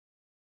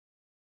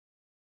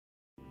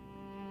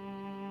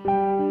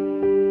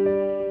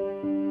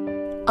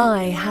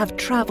I have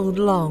travelled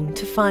long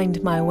to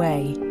find my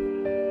way.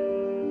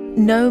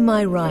 Know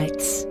my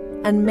rights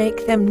and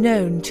make them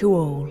known to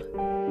all.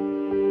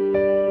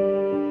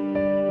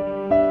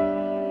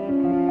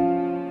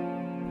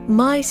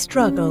 My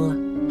struggle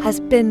has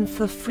been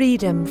for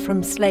freedom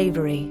from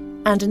slavery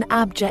and an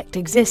abject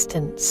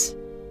existence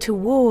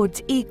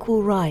towards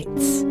equal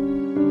rights.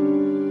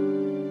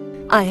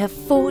 I have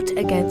fought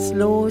against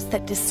laws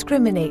that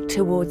discriminate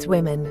towards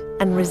women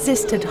and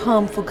resisted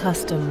harmful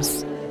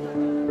customs.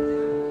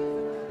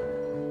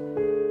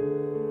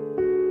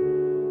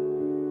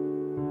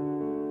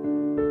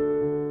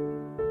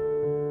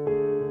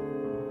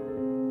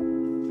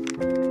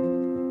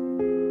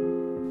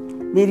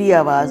 मेरी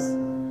आवाज़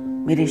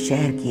मेरे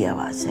शहर की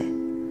आवाज़ है।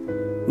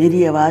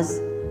 मेरी आवाज़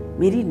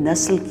मेरी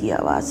नस्ल की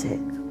आवाज़ है।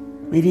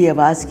 मेरी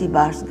आवाज़ की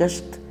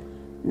बारगश्त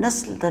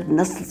नस्ल दर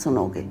नस्ल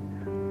सुनोगे।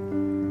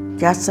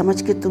 क्या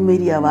समझ के तुम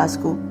मेरी आवाज़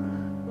को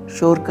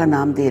शोर का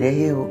नाम दे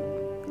रहे हो?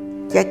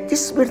 क्या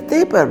किस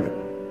मर्तबे पर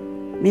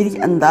मेरी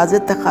अंदाज़े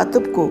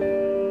तखातुब को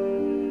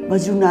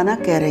मजनूनाना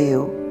कह रहे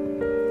हो?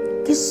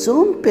 किस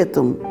जोन पे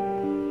तुम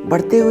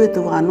बढ़ते हुए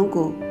तूफानों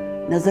को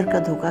नज़र का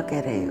धोखा कह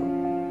रहे हो?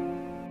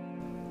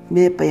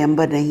 मैं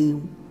पैगंबर नहीं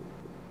हूँ,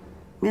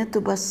 मैं तो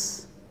बस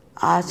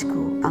आज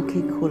को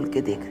आंखें खोल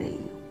के देख रही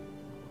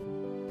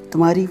हूँ।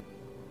 तुम्हारी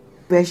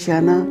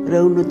वहशियाना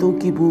रौनतों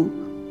की बू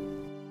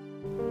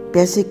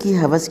पैसे की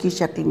हवस की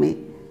शक्ल में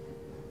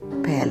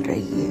फैल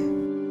रही है।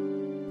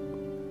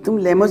 तुम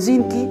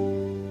लेमोजीन की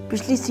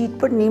पिछली सीट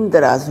पर नीम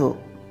दराज हो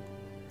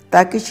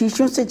ताकि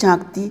शीशों से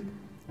झांकती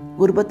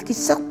गुर्बत की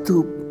सख्त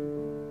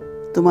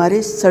धूप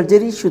तुम्हारे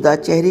सर्जरी शुदा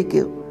चेहरे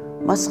के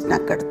मस्क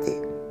न करते।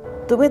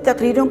 तुम्हें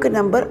तकरीरों के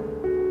नंबर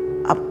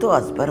अब तो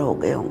अज़बर हो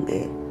गए होंगे।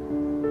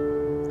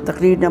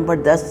 तकरीर नंबर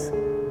 10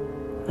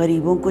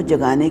 गरीबों को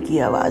जगाने की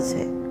आवाज़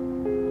है।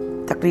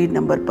 तकरीर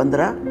नंबर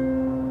 15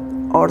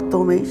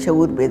 औरतों में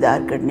शऊर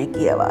बेदार करने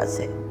की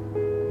आवाज़ है।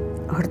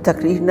 और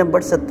तकरीर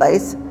नंबर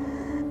 27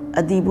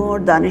 अदीबों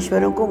और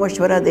दानिश्वरों को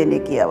मशवरा देने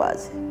की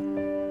आवाज़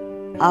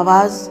है।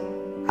 आवाज़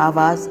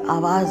आवाज़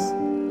आवाज़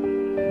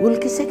गुल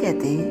किसे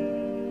कहते हैं?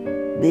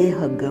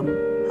 बेहगम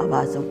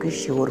आवाज़ों के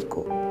शोर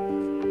को,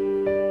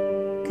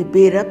 कि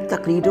बेरब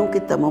तकरीरों के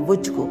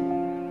तमव्वुज को।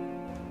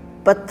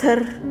 पत्थर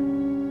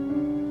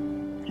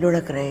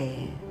लुढ़क रहे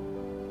हैं।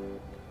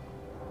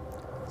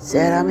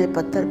 सहरा में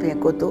पत्थर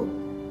फेंको तो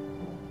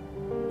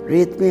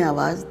रेत में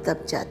आवाज़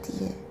दब जाती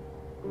है,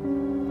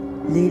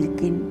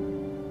 लेकिन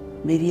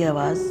मेरी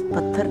आवाज़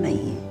पत्थर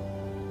नहीं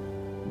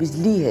है,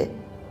 बिजली है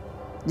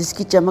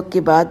जिसकी चमक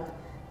के बाद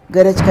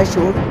गरज का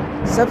शोर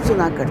सब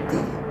सुना करते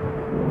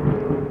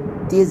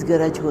हैं। तेज़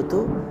गरज हो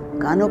तो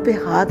कानों पे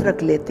हाथ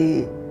रख लेते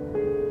हैं,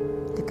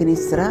 लेकिन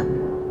इस तरह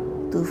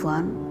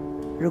तूफान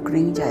रुक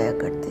नहीं जाया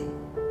करते।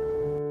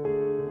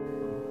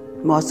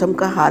 मौसम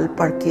का हाल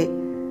पढ़ के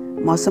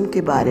मौसम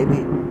के बारे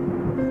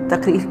में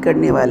तकरीर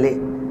करने वाले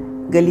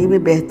गली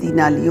में बहती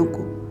नालियों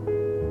को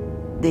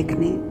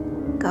देखने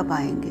कब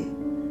आएंगे?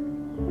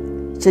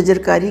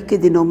 शजरकारी के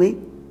दिनों में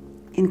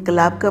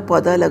इनकलाब का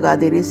पौधा लगा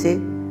देने से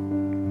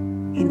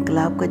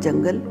इनकलाब का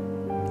जंगल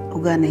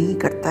उगा नहीं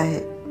करता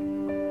है।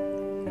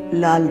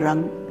 लाल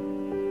रंग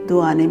दो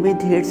आने में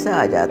ढेर सा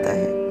आ जाता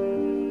है,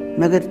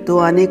 मगर दो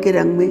आने के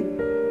रंग में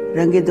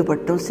रंगे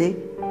दुपट्टों से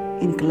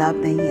इनकलाब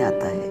नहीं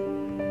आता है।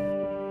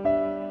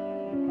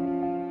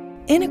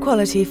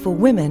 Inequality for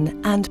women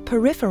and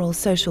peripheral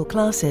social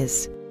classes,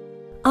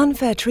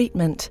 unfair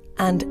treatment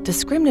and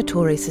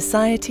discriminatory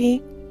society,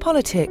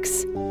 politics,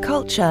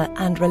 culture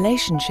and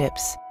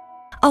relationships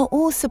are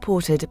all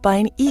supported by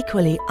an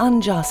equally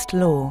unjust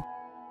law.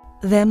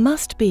 There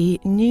must be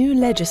new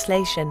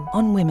legislation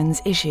on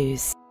women's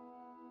issues.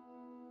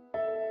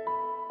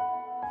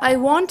 I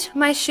want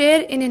my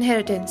share in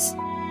inheritance.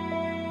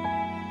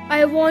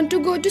 I want to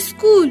go to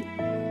school.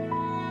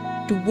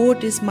 To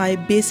vote is my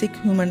basic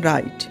human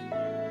right.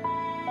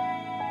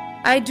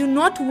 I do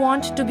not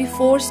want to be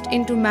forced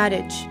into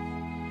marriage.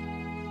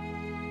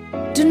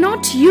 Do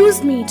not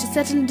use me to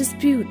settle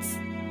disputes.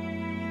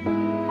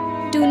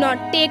 Do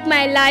not take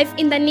my life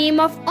in the name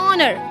of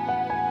honor.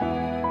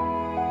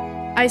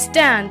 I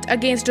stand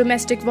against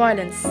domestic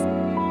violence.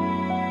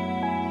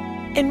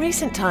 In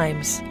recent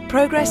times,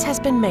 progress has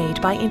been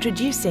made by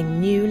introducing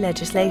new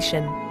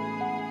legislation.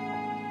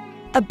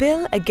 A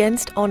bill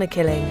against honour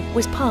killing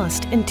was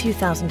passed in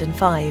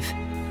 2005.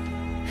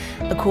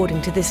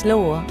 According to this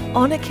law,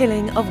 honour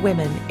killing of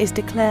women is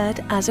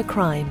declared as a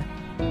crime.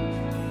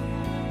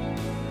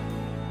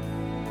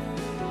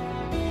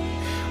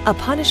 A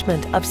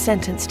punishment of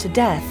sentence to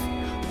death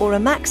or a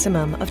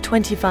maximum of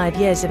 25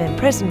 years of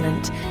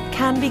imprisonment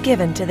can be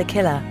given to the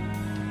killer.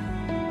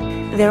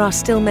 There are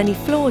still many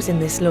flaws in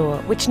this law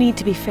which need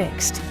to be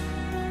fixed.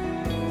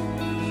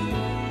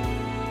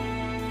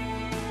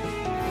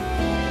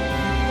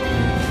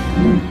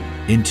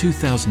 In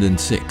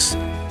 2006,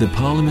 the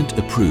Parliament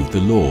approved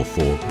the law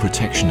for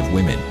protection of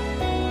women.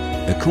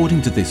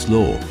 According to this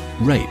law,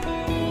 rape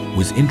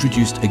was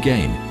introduced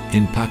again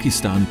in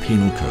Pakistan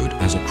Penal Code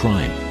as a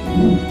crime.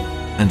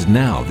 and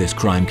now this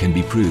crime can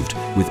be proved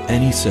with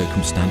any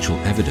circumstantial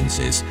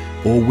evidences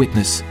or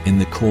witness in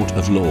the court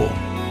of law.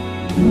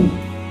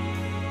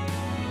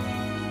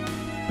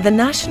 The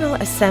National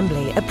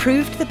Assembly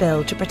approved the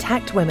bill to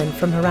protect women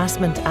from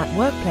harassment at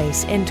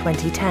workplace in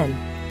 2010.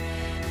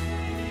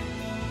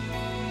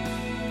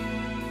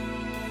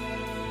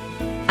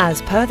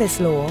 As per this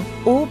law,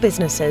 all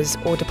businesses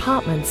or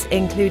departments,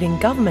 including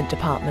government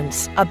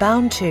departments, are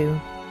bound to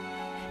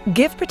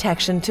give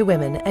protection to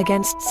women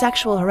against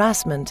sexual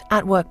harassment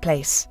at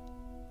workplace,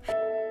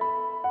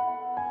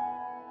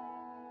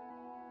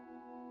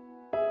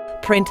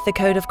 print the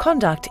Code of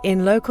Conduct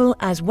in local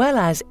as well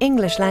as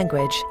English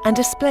language and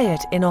display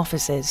it in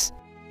offices.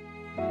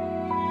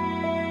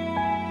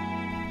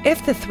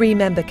 If the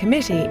three-member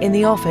committee in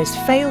the office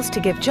fails to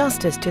give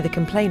justice to the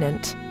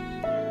complainant,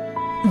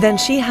 then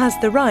she has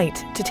the right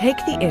to take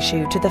the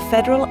issue to the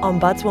Federal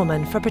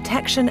Ombudswoman for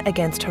protection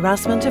against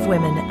harassment of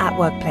women at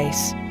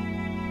workplace.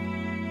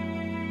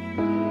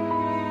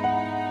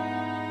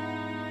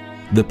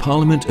 The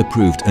Parliament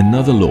approved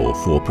another law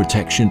for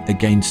protection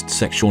against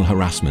sexual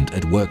harassment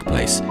at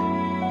workplace,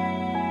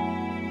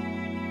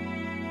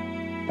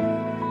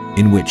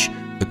 in which,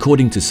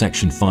 according to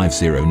Section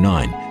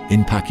 509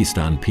 in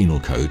Pakistan Penal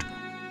Code,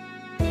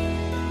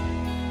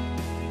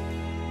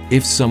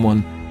 if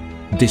someone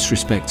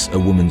disrespects a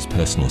woman's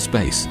personal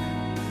space,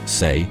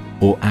 say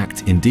or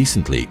act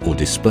indecently or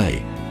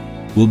display,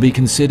 will be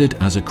considered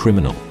as a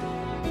criminal.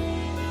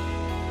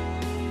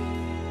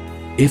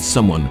 If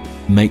someone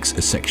makes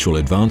a sexual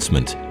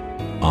advancement,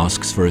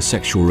 asks for a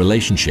sexual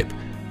relationship,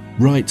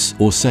 writes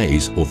or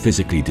says or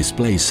physically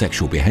displays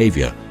sexual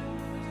behavior,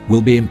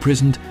 will be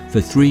imprisoned for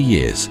 3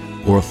 years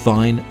or a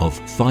fine of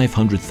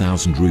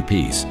 500,000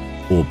 rupees,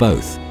 or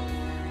both.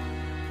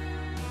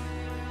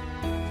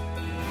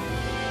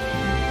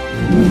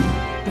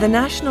 The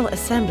National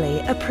Assembly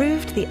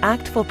approved the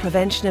Act for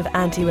Prevention of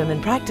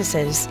Anti-Women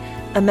Practices,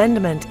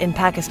 amendment in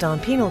Pakistan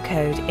Penal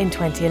Code in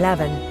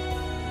 2011.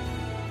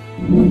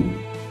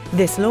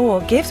 This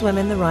law gives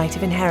women the right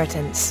of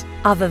inheritance.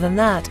 Other than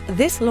that,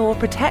 this law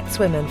protects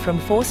women from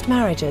forced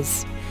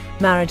marriages,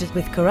 marriages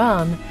with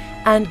Quran,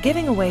 and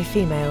giving away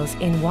females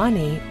in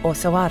Wani or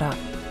Aurat.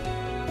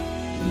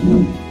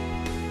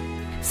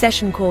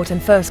 Session Court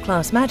and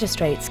first-class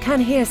magistrates can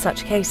hear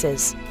such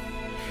cases.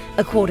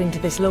 According to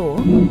this law,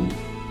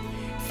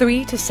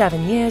 3 to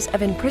 7 years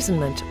of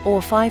imprisonment or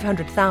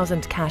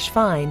 500,000 cash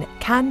fine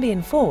can be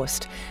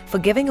enforced for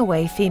giving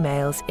away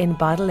females in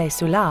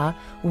Badal-e-Sulah,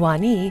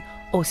 Wani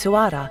or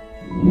Aurat.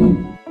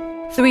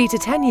 3 to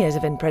 10 years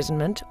of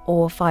imprisonment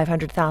or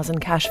 500,000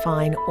 cash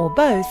fine or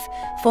both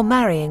for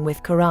marrying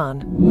with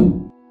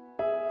Quran.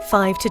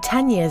 5 to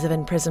 10 years of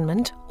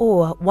imprisonment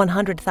or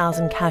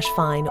 100,000 cash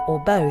fine or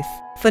both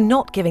for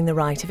not giving the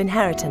right of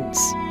inheritance.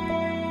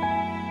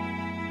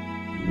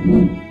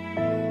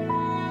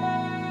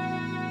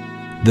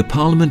 The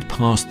Parliament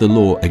passed the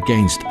law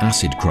against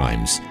acid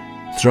crimes,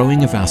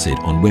 throwing of acid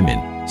on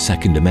women,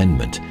 Second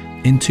Amendment,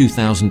 in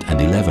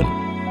 2011.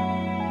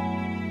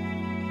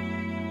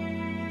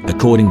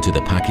 According to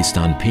the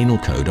Pakistan Penal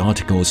Code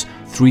Articles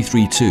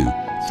 332,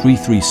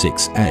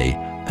 336A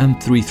and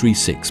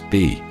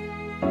 336B,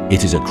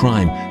 it is a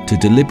crime to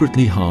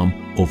deliberately harm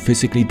or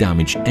physically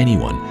damage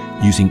anyone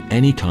using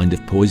any kind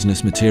of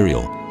poisonous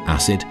material,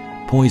 acid,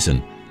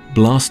 poison,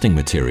 blasting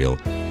material,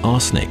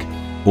 arsenic,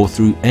 or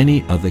through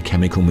any other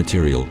chemical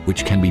material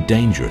which can be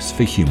dangerous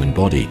for human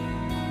body.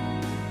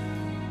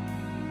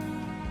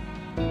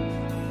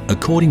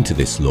 According to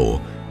this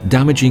law,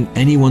 damaging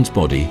anyone's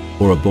body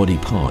or a body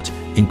part,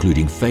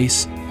 including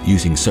face,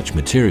 using such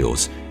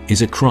materials,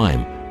 is a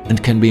crime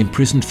and can be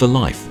imprisoned for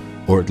life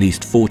or at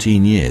least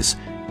 14 years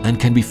and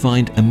can be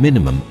fined a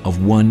minimum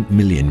of 1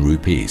 million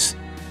rupees.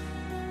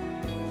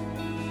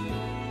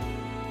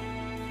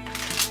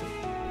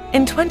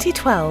 In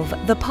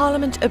 2012, the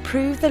Parliament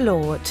approved the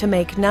law to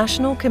make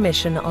National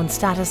Commission on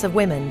Status of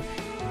Women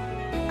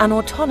an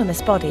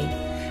autonomous body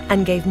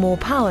and gave more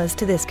powers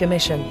to this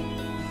commission.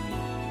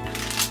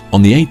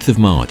 On the 8th of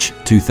March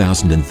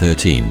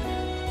 2013,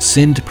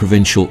 Sindh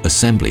Provincial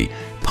Assembly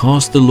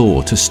passed the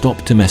law to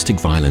stop domestic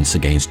violence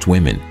against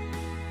women.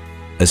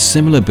 A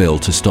similar bill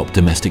to stop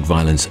domestic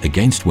violence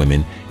against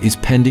women is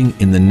pending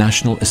in the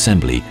National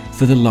Assembly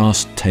for the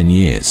last 10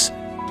 years.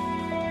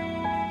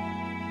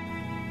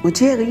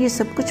 मुझे अगर ये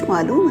सब कुछ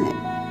मालूम है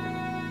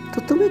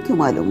तो तुम्हें क्यों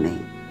मालूम नहीं?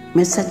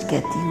 मैं सच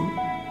कहती हूँ,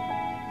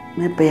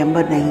 मैं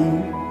पैगंबर नहीं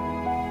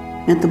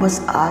हूँ, मैं तो बस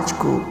आज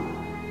को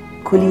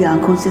खुली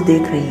आंखों से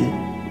देख रही,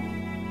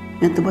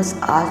 मैं तो बस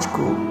आज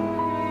को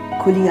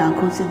खुली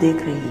आंखों से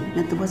देख रही,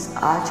 मैं तो बस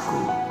आज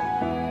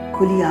को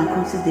खुली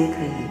आंखों से देख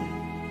रही।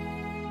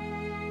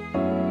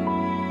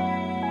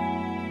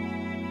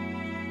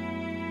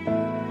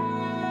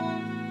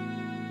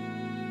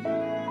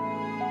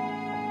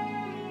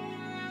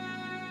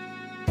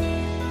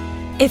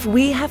 If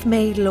we have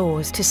made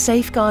laws to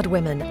safeguard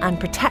women and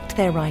protect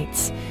their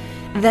rights,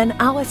 then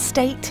our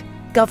state,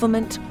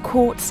 government,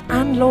 courts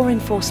and law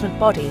enforcement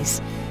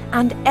bodies,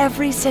 and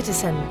every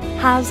citizen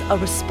has a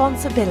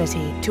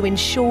responsibility to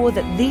ensure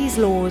that these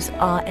laws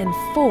are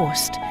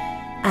enforced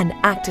and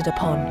acted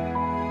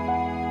upon.